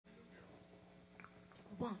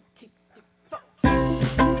1, 2, 3, 4.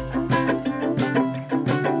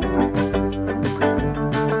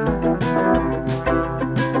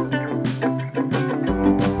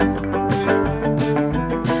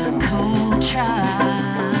 Cold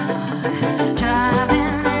truck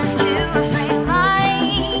driving into a freight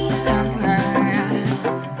liner.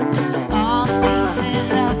 All the pieces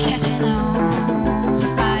are catching on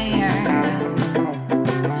fire.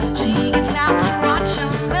 She gets out to watch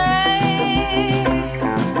them burn.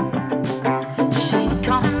 She'd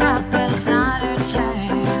call him up, but it's not her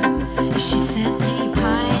turn. If she said, do you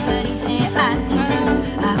pine? But he said, I do.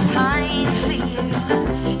 I pine for you.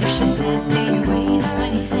 If she said, do you wait?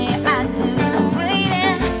 But he said, I do. I'm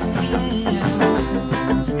waiting for you.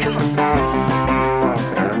 Come on.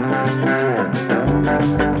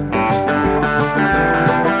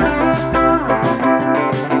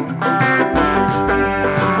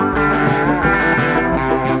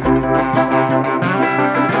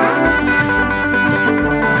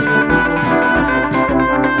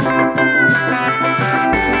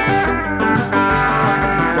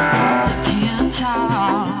 Can't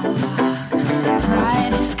talk.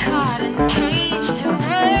 Pride is caught and caged to words.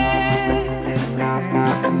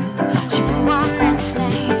 She flew on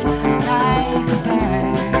instinct like a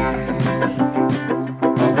bird.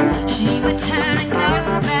 She would turn and go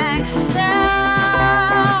back south.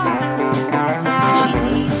 But she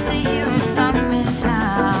needs to hear it from his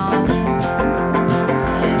mouth.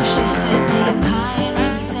 She said, do you pine?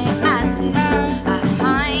 And he said, I do. I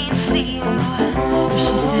pine for you.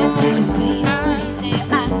 She said, do you wait? And he said,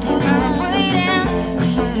 I do. I'm waiting for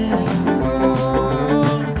you.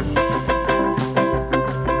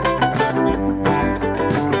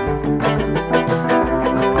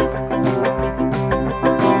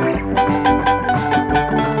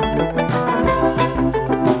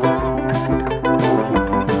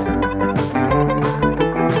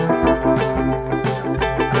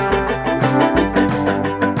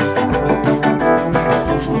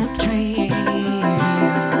 Smoke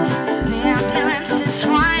trails, the ambulance is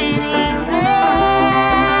whining now.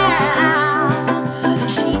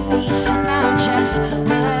 She needs to know just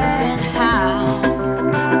where and how.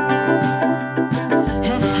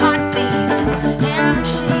 His heart beats and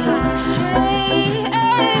she sways.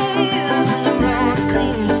 When the road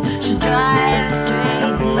clears, she drives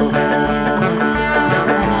straight through.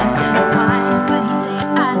 And as does a pine, but he said,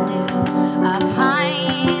 I do. I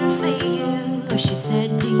pine for you. She said,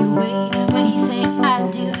 do you wait? But he said, I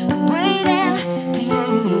do. I'm waiting for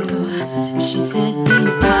you. She said, do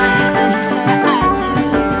you pine? But he said, I do.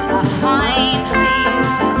 I pine for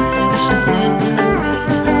you. She said, do you wait?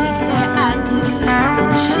 But he said, I do.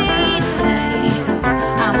 And she'd say,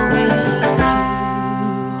 I'm waiting too.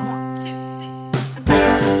 1, 2, 3.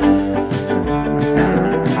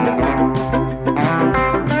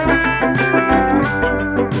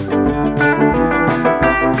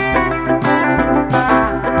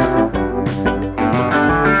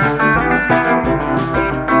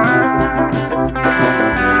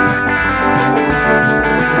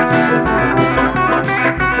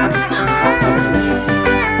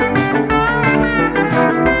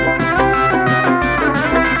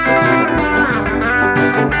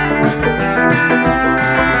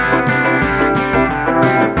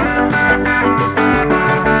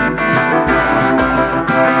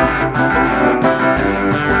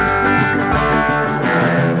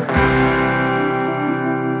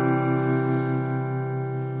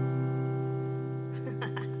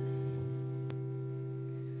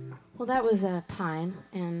 Well, that was Pine,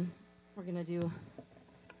 and we're going to do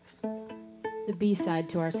the B-side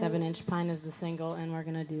to our 7-inch. Pine is the single, and we're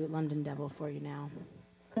going to do London Devil for you now.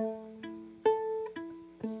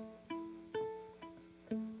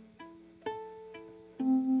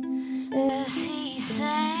 As he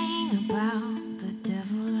sang about the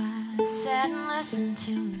devil, I sat and listened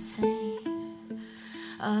to him sing.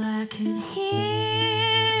 All I could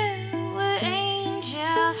hear were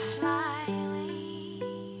angels smiling.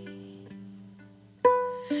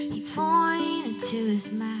 He pointed to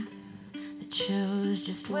his map that shows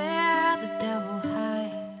just where the devil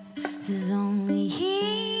hides. Says only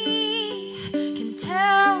he can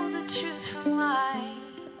tell the truth from lies.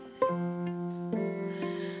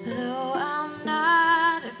 Though I'm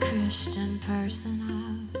not a Christian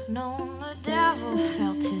person, I've known the devil,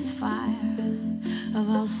 felt his fire. I've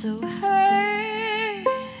also heard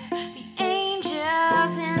the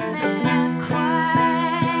angels in their choir.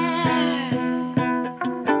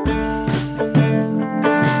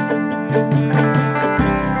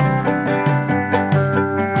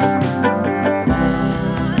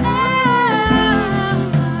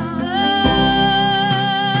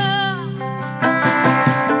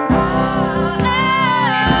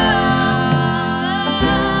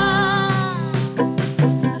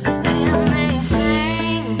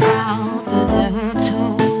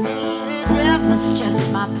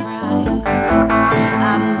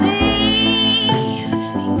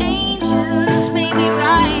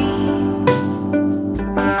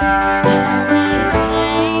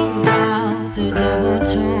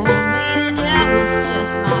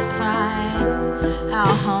 how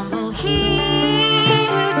humble he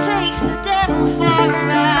who takes the devil for a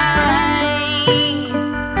ride.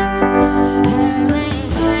 And they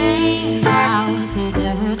say how the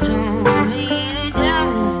devil told me the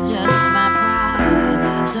devil's just my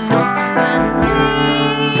pride. So on my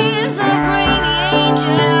knees I bring the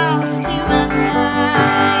angels to my side.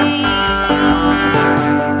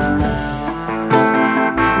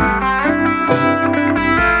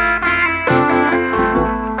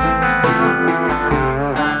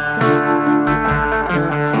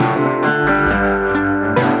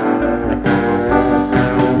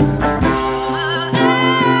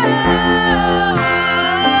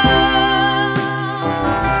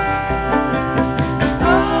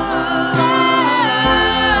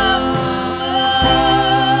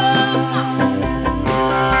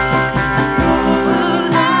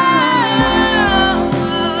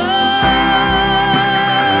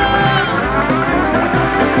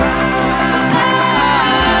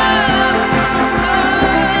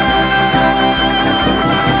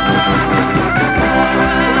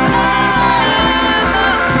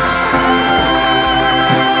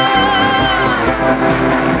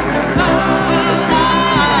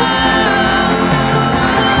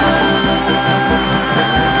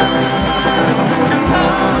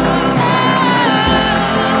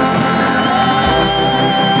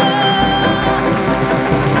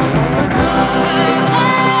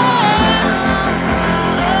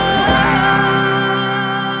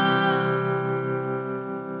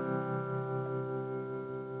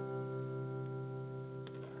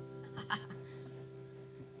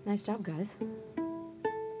 Nice job, guys.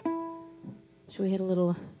 Should we hit a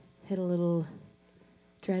little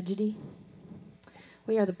tragedy?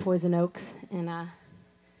 We are the Poison Oaks, and we're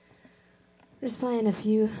just playing a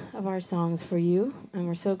few of our songs for you, and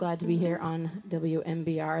we're so glad to be here on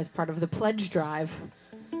WMBR as part of the Pledge Drive.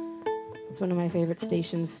 It's one of my favorite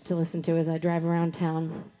stations to listen to as I drive around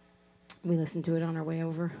town. We listen to it on our way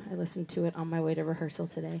over. I listened to it on my way to rehearsal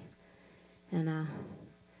today, and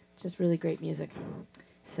just really great music.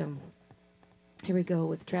 So here we go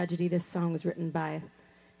with Tragedy. This song was written by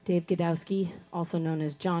Dave Godowski, also known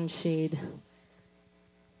as John Shade.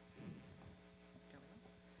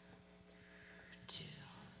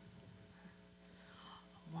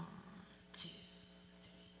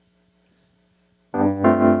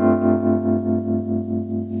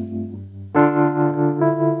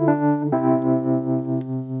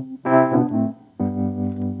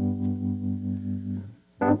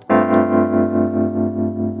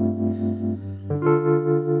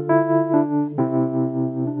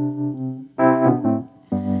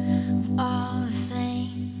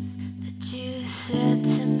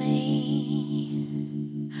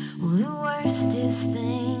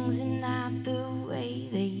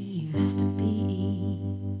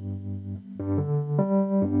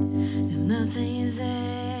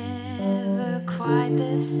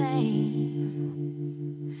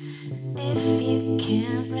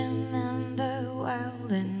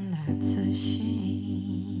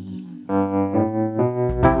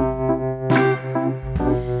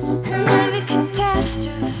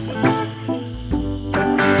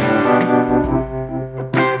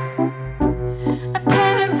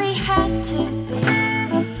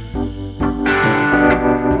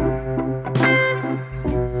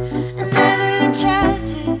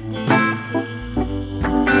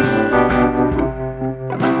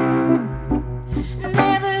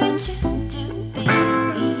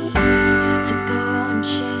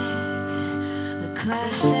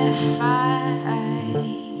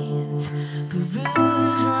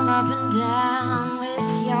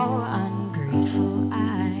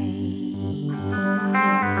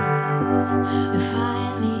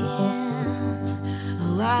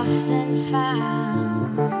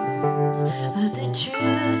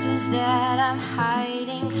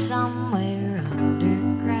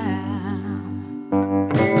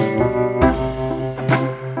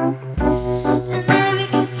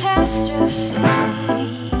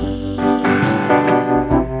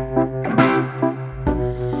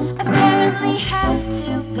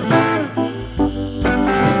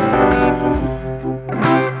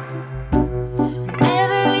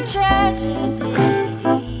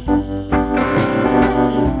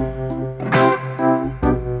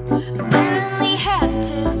 Apparently had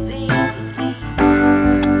to be.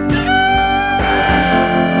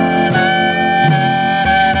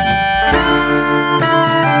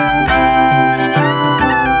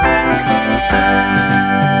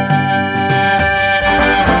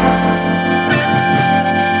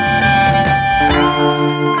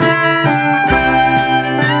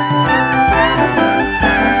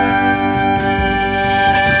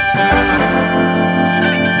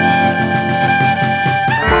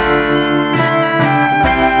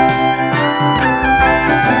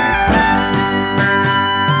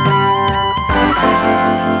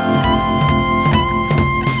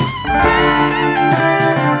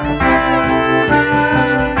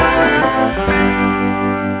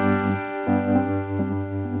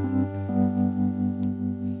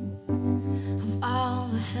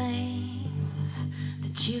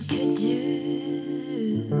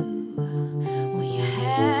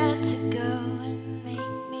 to go and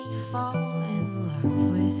make me fall in love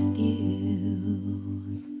with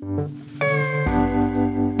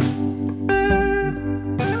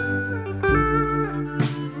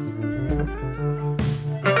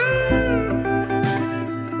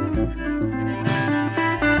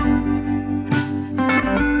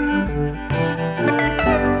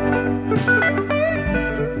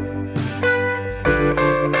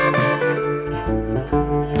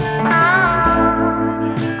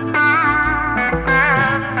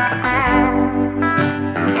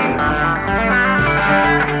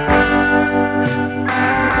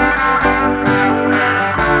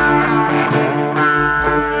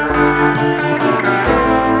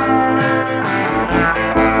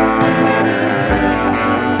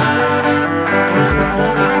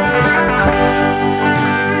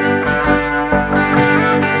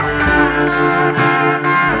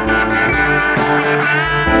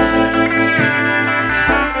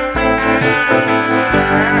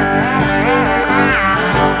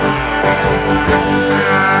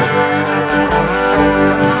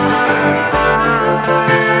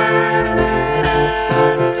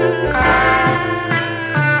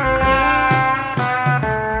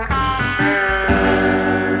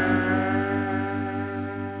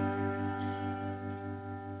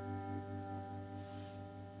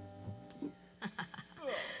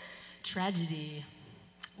Tragedy.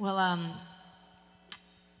 Well,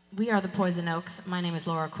 we are the Poison Oaks. My name is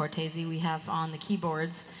Laura Cortese. We have on the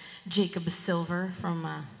keyboards Jacob Silver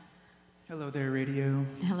from Hello there, radio.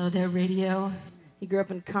 Hello There Radio. He grew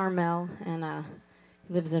up in Carmel and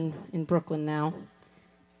lives in Brooklyn now.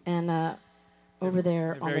 And over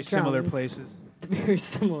there on the Very drums, similar places. very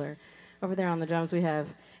similar. Over there on the drums, we have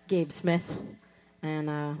Gabe Smith,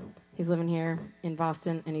 and he's living here in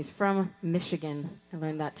Boston, and he's from Michigan. I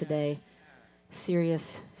learned that today.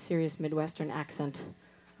 Serious Midwestern accent.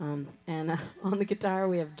 And on the guitar,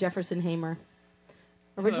 we have Jefferson Hamer,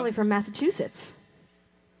 originally from Massachusetts,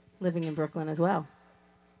 living in Brooklyn as well.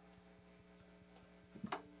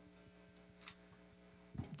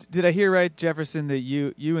 Did I hear right, Jefferson, that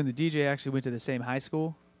you and the DJ actually went to the same high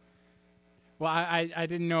school? Well, I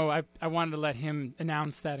didn't know. I wanted to let him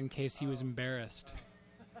announce that in case he was embarrassed.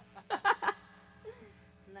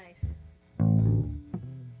 Nice.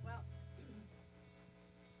 Well,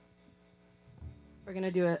 we're going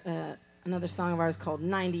to do another song of ours called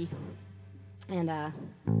 90. And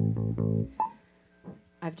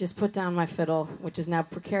I've just put down my fiddle, which is now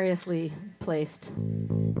precariously placed.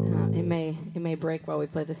 It may break while we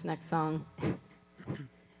play this next song,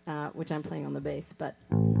 which I'm playing on the bass, but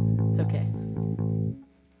it's okay.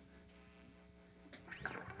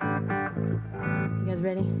 You guys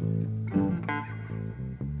ready?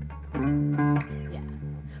 Yeah.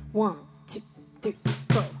 1, 2, 3,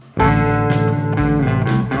 4.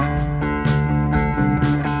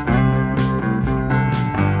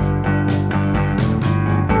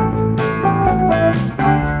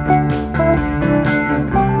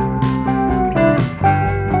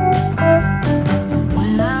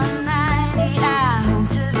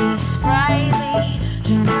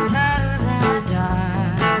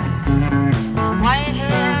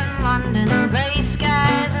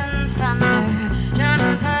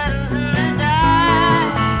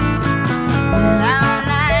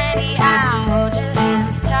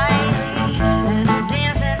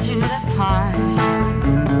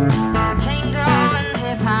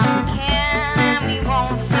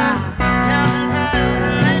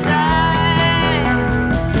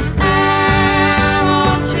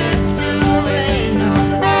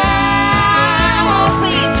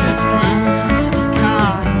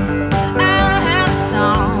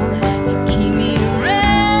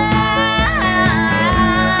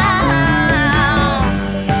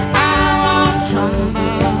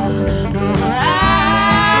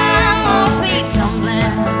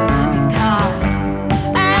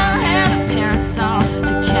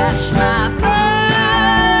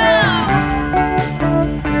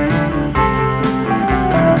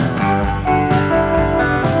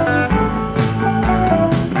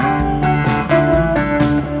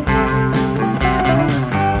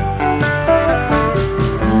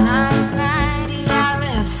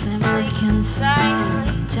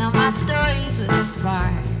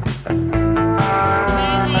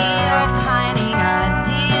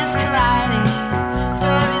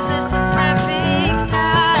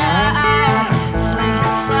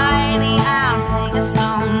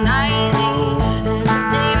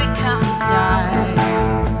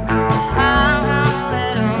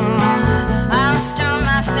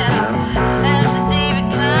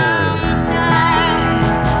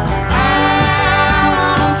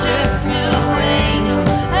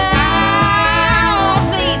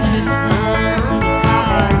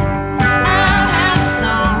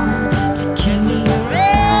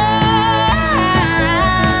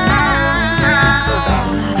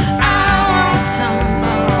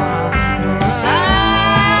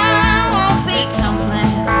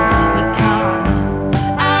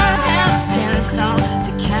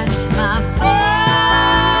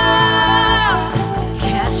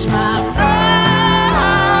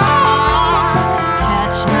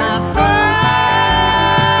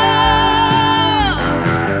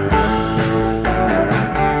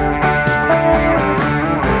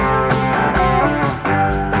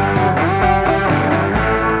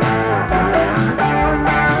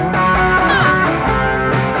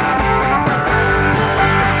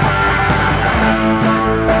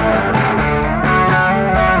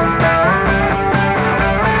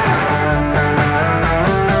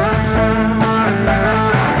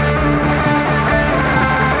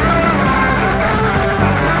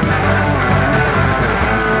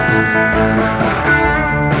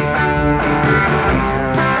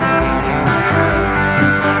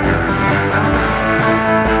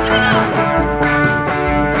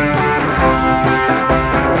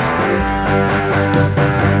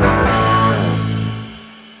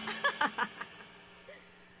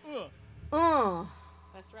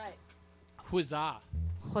 Huzzah.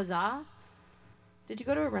 Huzzah? Did you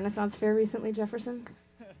go to a Renaissance fair recently, Jefferson?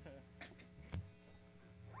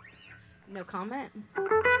 No comment.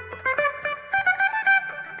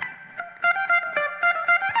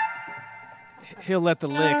 He'll let the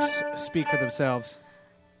licks speak for themselves.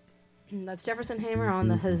 That's Jefferson Hamer on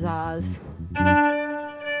the huzzahs.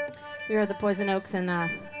 We are the Poison Oaks, and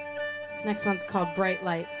this next one's called Bright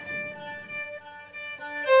Lights.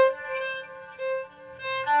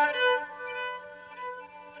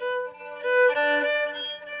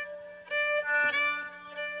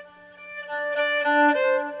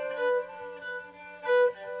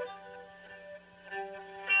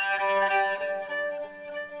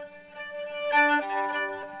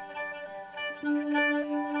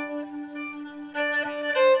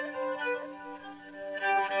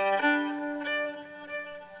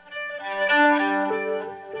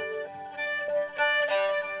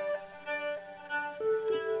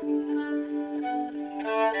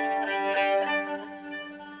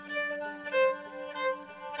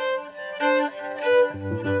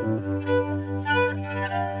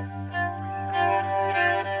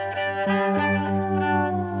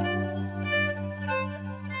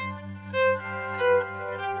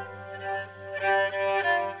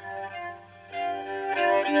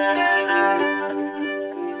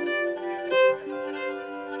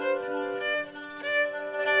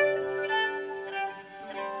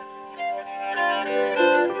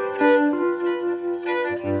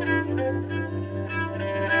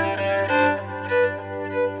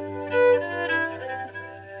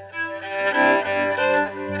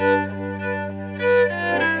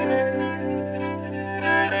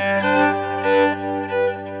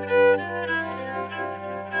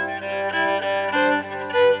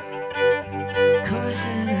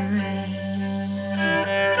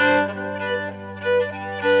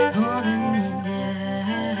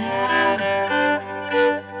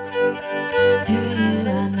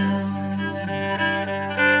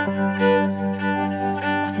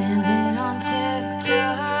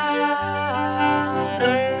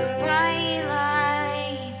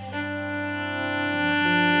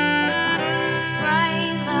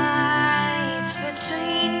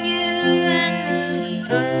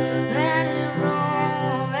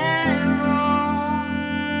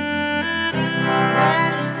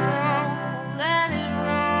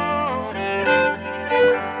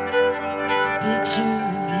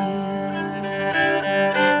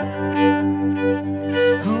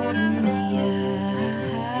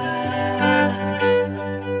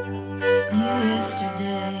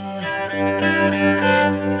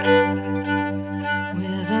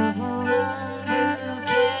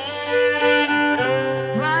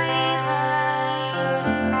 Right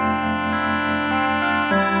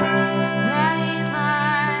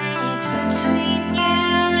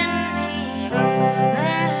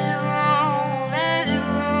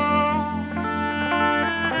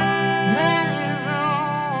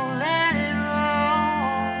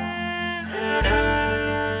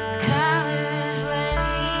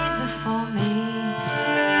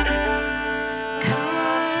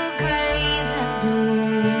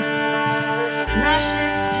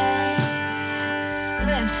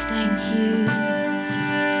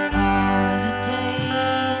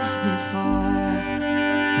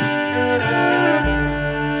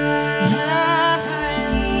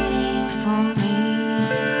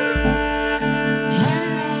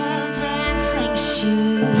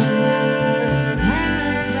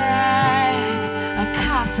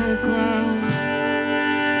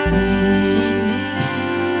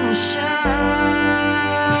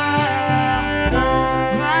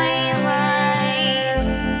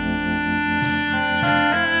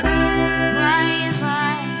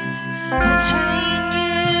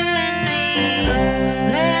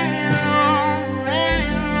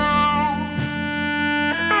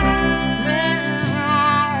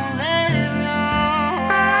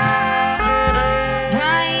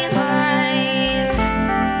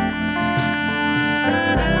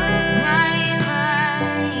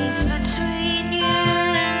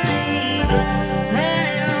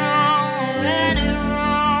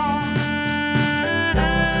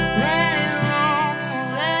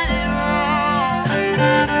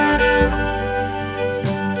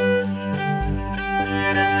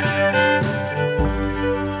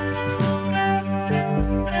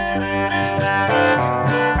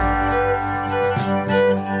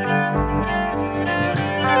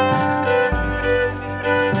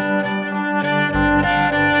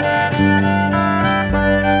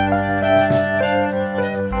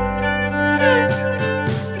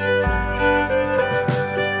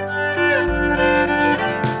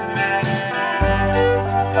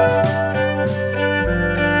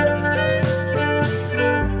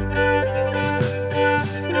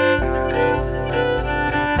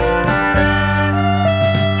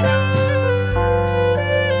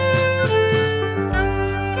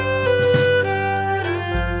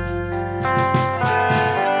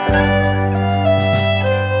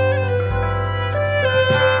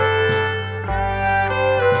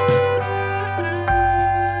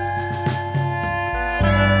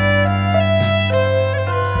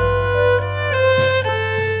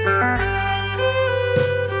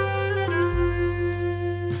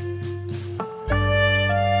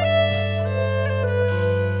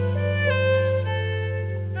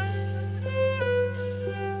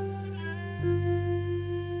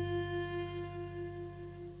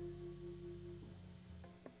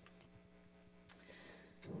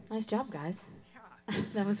Nice job, guys.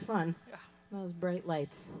 That was fun. That was bright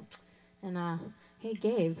lights. And, hey,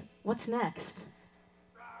 Gabe, what's next?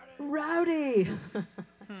 Rowdy!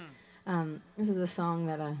 This is a song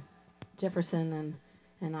that Jefferson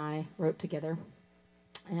and I wrote together.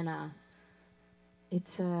 And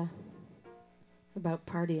it's about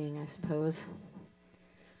partying, I suppose.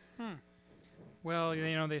 Well,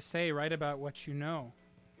 they say write about what you know.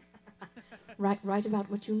 Write about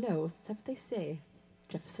what you know. Is that what they say,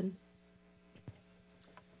 Jefferson?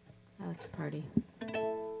 I like to party.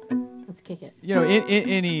 Let's kick it.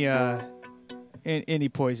 Any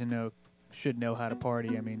poison oak should know how to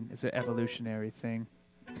party. I mean, it's an evolutionary thing.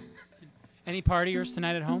 Any partiers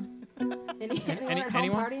tonight at home? Anyone at home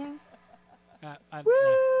anyone? partying?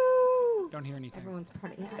 Woo! Don't hear anything. Everyone's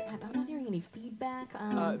partying. I'm not hearing any feedback.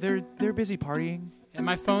 They're busy partying. And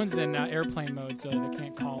my phone's in airplane mode, so they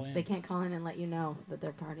can't call in. They can't call in and let you know that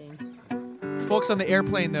they're partying. Folks on the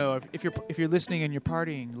airplane, though, if you're listening and you're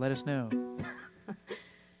partying, let us know.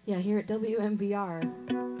 Yeah, here at WMBR,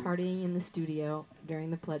 partying in the studio during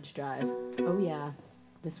the pledge drive. Oh yeah,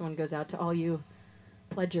 this one goes out to all you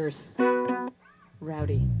pledgers.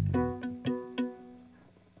 Rowdy. You want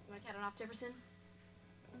to count it off, Jefferson?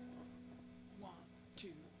 1, 2,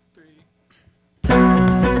 3.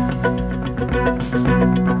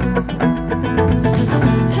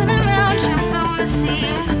 Turn around, jump, I wanna see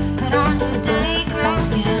you. Put on your day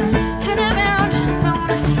glove, yeah. Turn around, jump, I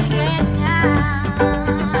wanna see you get down.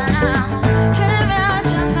 Turn around,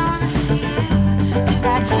 jump, I wanna see you. To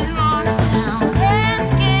ride you on the town.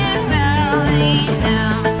 Let's get rowdy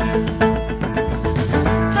now.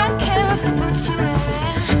 Don't care if the boots you're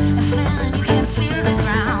wearing are feeling you can't feel the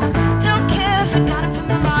ground. Don't care if you got it from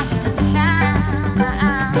the lost and found.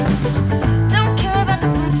 Don't care about the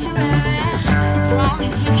boots you're wearing, as long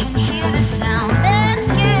as you can hear the sound.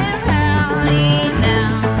 Let's get rowdy now.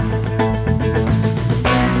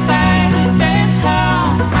 Inside the dance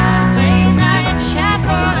hall, my late night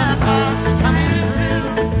chapel, a bus coming through.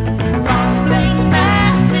 Rumbling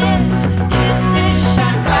masses, kisses,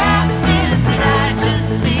 shot glasses. Did I just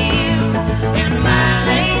see you in my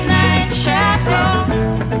late night chapel?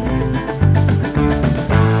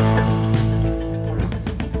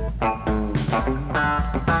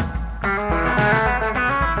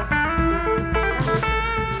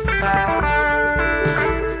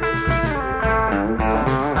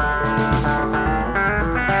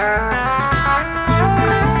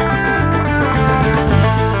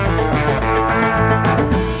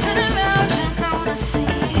 Turn around, jump, I wanna see you.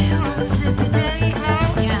 Unzip your day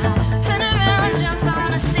glove, yeah. Turn around, jump, I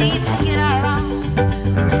wanna see you. Take it all off.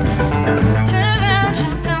 Turn around,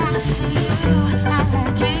 jump, I wanna see you. I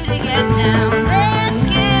want you to get down. Let's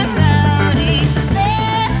get rowdy.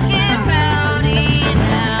 Let's get rowdy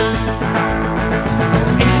now.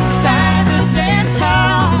 Inside the dance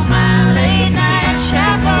hall, my late night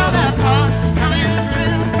chapel, the pulse coming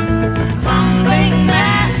through. Fumbling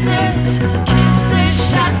masses, kisses,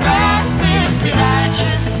 shot glasses. Did I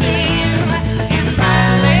just see you in my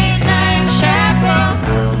late night chapel?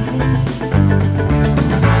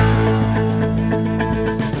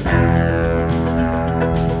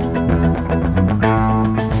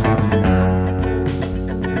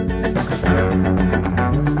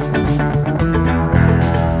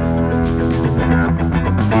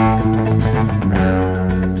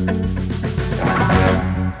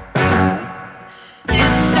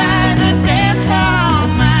 Inside the dance hall,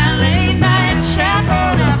 my late night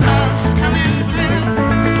chapel, the pulse coming through.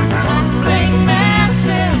 Fumbling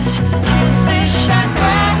masses, kisses, shot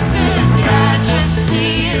glasses. Did I just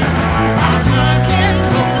see you? I was looking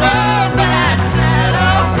for love, but I'd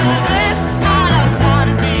settle for this. I don't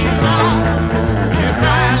wanna be alone. If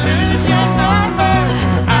I lose your number,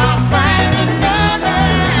 I'll find another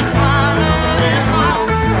and follow it home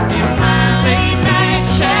to my late night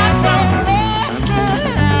chapel. Let's get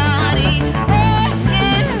rowdy. Let's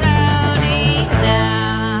get rowdy now.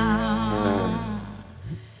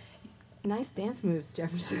 Nice dance moves,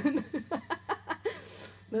 Jefferson.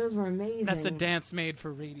 Those were amazing. That's a dance made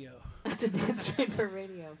for radio. That's a dance made for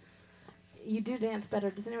radio. You do dance better.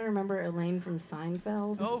 Does anyone remember Elaine from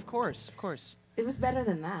Seinfeld? Oh, of course. It was better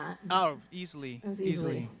than that. Oh, easily. It was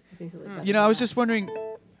easily better You know, than I was that. just wondering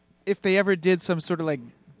if they ever did some sort of like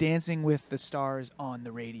Dancing with the Stars on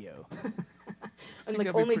the radio. And think like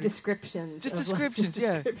that'd be only pretty- descriptions. Just of, like, descriptions,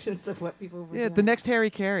 yeah. Descriptions of what people were Yeah, doing. the next Harry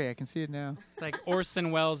Carey. I can see it now. It's like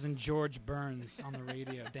Orson Welles and George Burns on the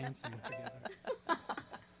radio dancing together.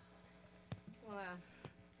 Well,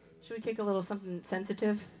 should we kick a little something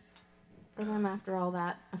sensitive for them after all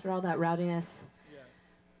that rowdiness?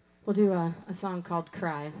 We'll do a song called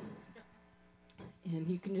 "Cry." and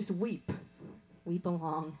you can just weep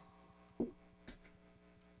along.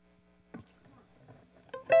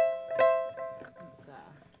 It's,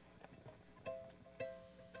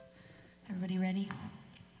 everybody ready?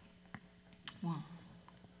 1,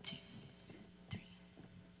 2, 3.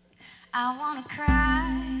 I wanna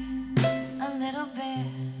cry a little bit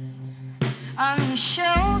on your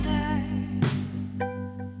shoulder.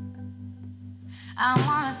 I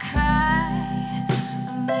wanna cry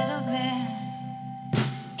a little bit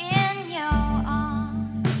in your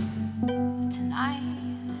arms tonight.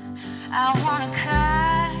 I wanna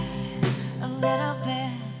cry a little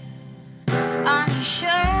bit on your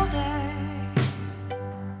shoulder,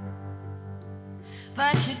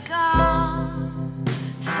 but you're gone,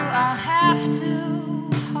 so I'll have to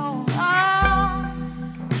hold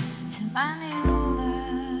on to my new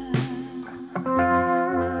love.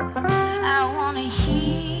 I wanna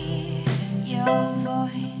hear your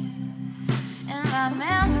voice in my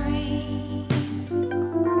memory.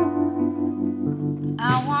 I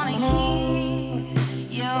wanna hear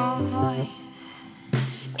your voice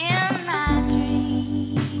in my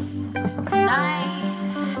dreams tonight.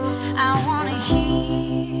 I wanna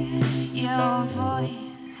hear your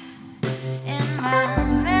voice in my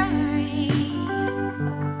memory,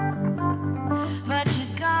 but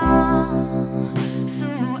you're gone, so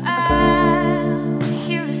I'll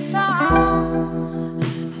hear a song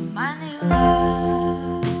for my new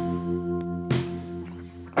love.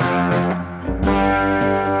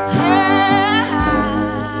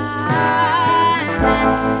 I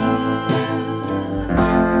miss you.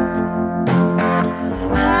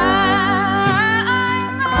 I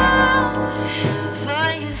long for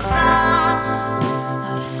your song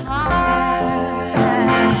of slumber.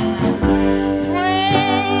 When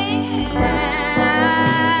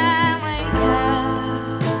I wake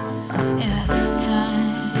up, it's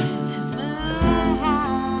time to move on.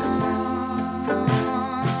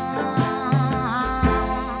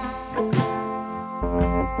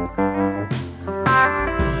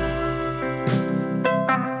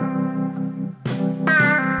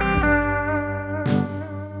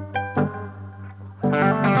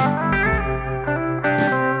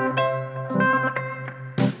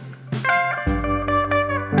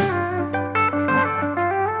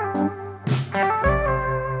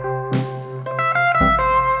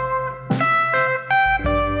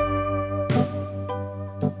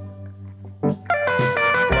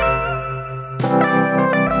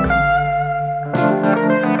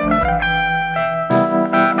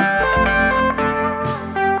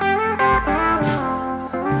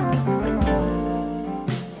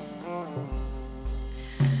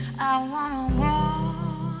 I wanna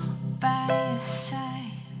walk by your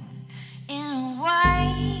side in a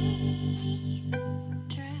white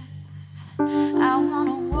dress. I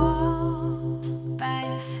wanna walk by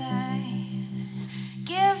your side.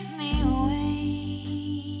 Give me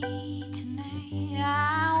away tonight. I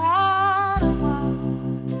wanna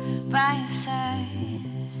walk by your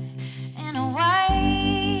side in a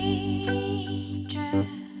white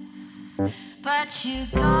dress, but you're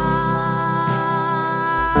gone.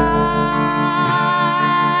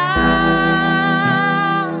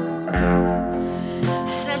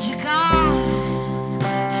 Said you're gone,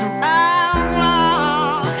 so I'll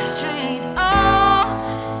walk straight on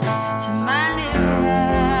to my new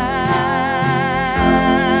love.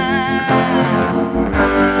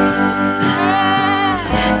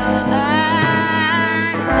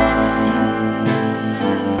 I miss you.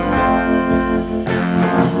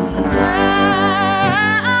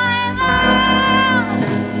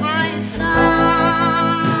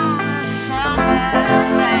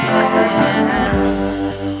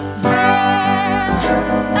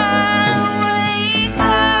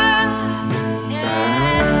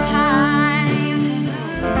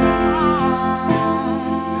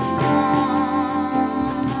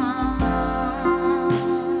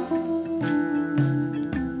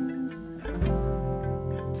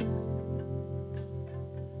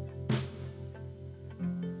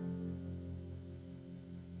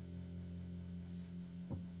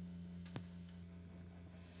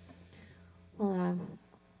 Well,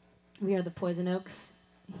 we are the Poison Oaks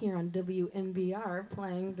here on WMBR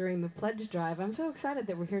playing during the pledge drive. I'm so excited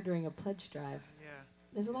that we're here during a pledge drive. Yeah.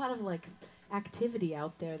 There's a lot of like activity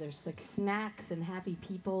out there. There's like snacks and happy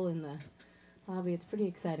people in the lobby. It's pretty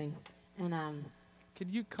exciting. And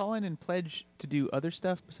Can you call in and pledge to do other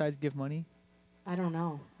stuff besides give money? I don't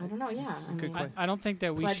know. Yeah. This is a good question. I don't think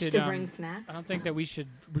that we pledge should. to bring snacks. I don't think that we should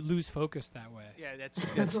lose focus that way. Yeah, that's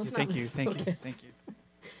Let's not thank you, lose thank you, focus. thank you.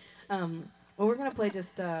 Well, we're gonna play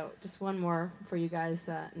just one more for you guys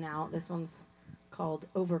now. This one's called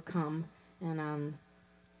 "Overcome," And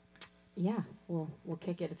yeah, we'll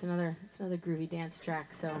kick it. It's another groovy dance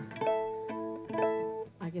track. So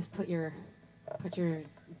I guess put your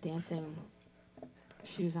dancing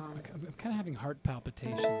shoes on. I'm kind of having heart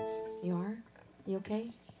palpitations. You are? You okay?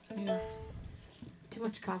 Yeah. Too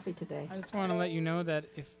much coffee today. I just want to let you know that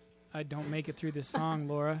if I don't make it through this song,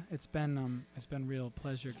 Laura, it's been real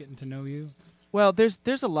pleasure getting to know you. Well, there's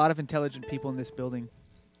a lot of intelligent people in this building.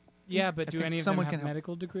 Yeah, but I do think any of them someone have can help.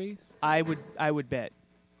 medical degrees? I would bet.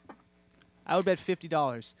 I would bet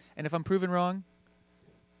 $50, and if I'm proven wrong,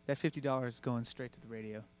 that $50 is going straight to the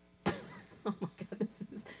radio. Oh my God, this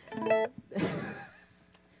is.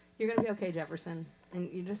 You're gonna be okay, Jefferson, and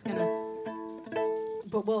you're just gonna.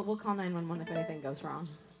 But we'll call 911 if anything goes wrong.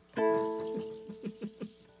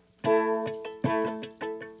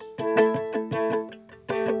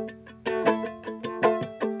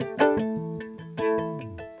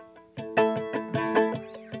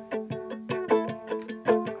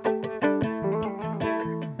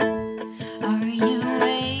 Are you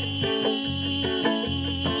waiting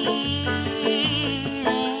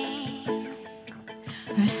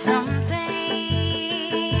for something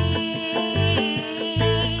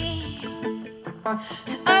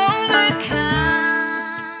to overcome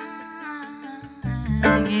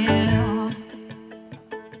you?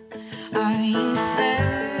 Are you searching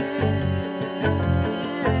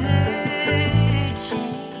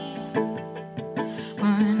for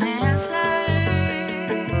an answer?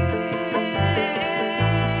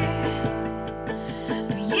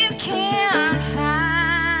 But you can't find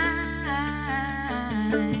it.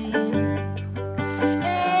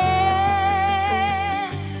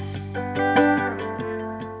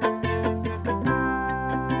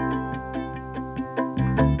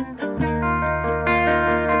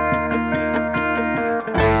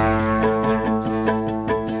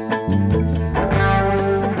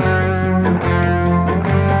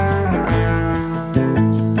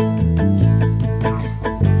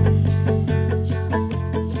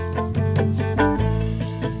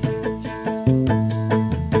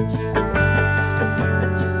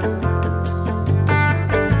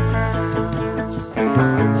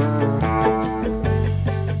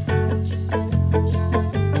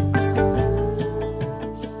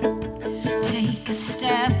 Take a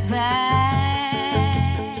step back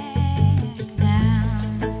now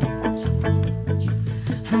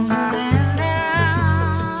from the window,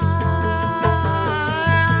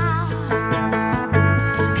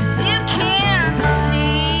 'cause you can't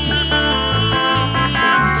see the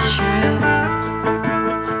truth,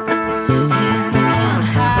 and you can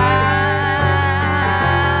hide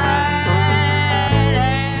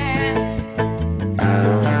it.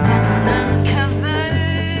 Uncover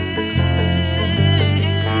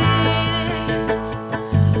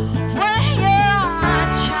what you're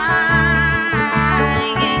trying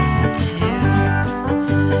to do.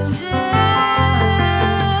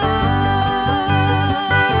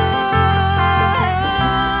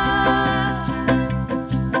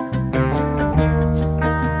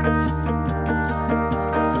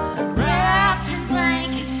 Wrapped in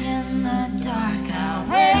blankets in the dark, I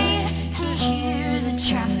wait to hear the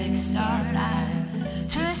traffic start. I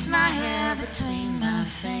twist my hair between my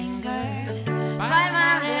fingers, bite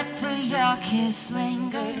my lip, but your kiss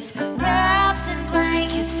lingers. Wrapped in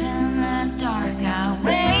blankets in the dark, I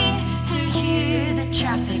wait to hear the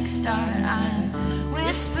traffic start. I'm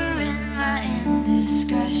whispering my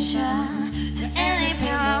indiscretion to any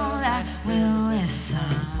pillow that will listen.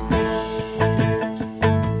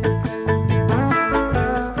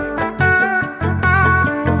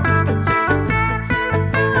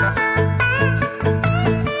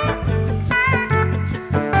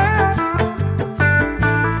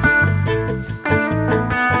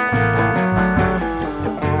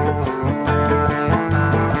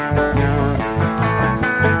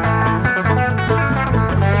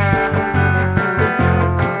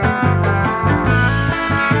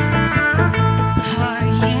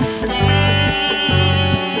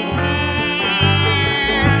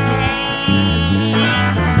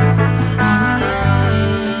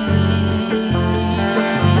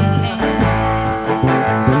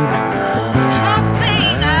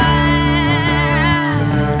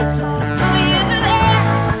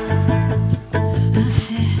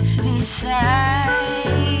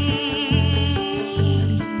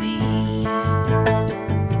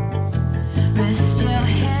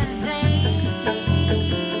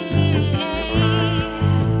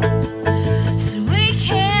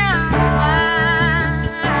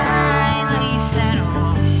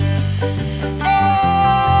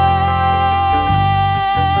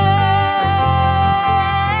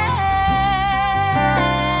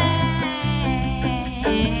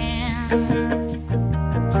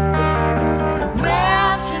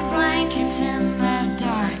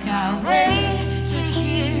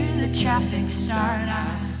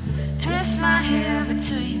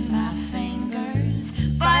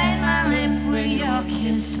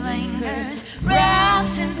 kiss lingers,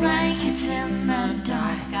 wrapped in blankets in the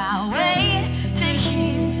dark. I wait to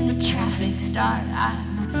hear the traffic start.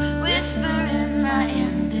 I'm whispering my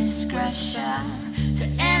indiscretion to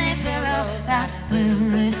any pillow that will